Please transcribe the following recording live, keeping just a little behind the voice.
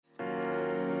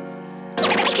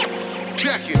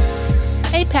Check it.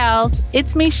 Hey pals,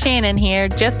 it's me Shannon here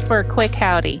just for a quick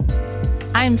howdy.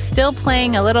 I'm still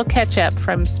playing a little catch up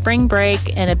from spring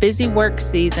break and a busy work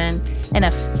season and a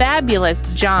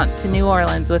fabulous jaunt to New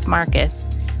Orleans with Marcus.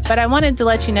 But I wanted to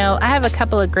let you know I have a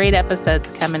couple of great episodes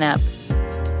coming up.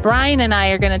 Brian and I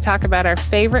are going to talk about our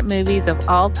favorite movies of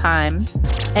all time.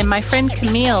 And my friend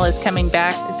Camille is coming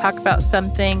back to talk about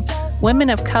something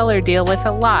women of color deal with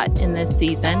a lot in this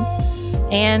season,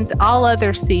 and all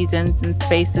other seasons and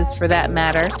spaces for that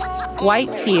matter,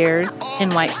 white tears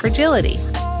and white fragility.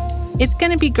 It's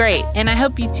going to be great, and I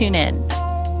hope you tune in.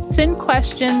 Send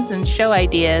questions and show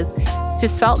ideas to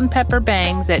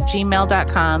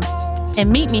saltandpepperbangs@gmail.com, and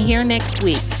meet me here next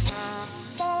week.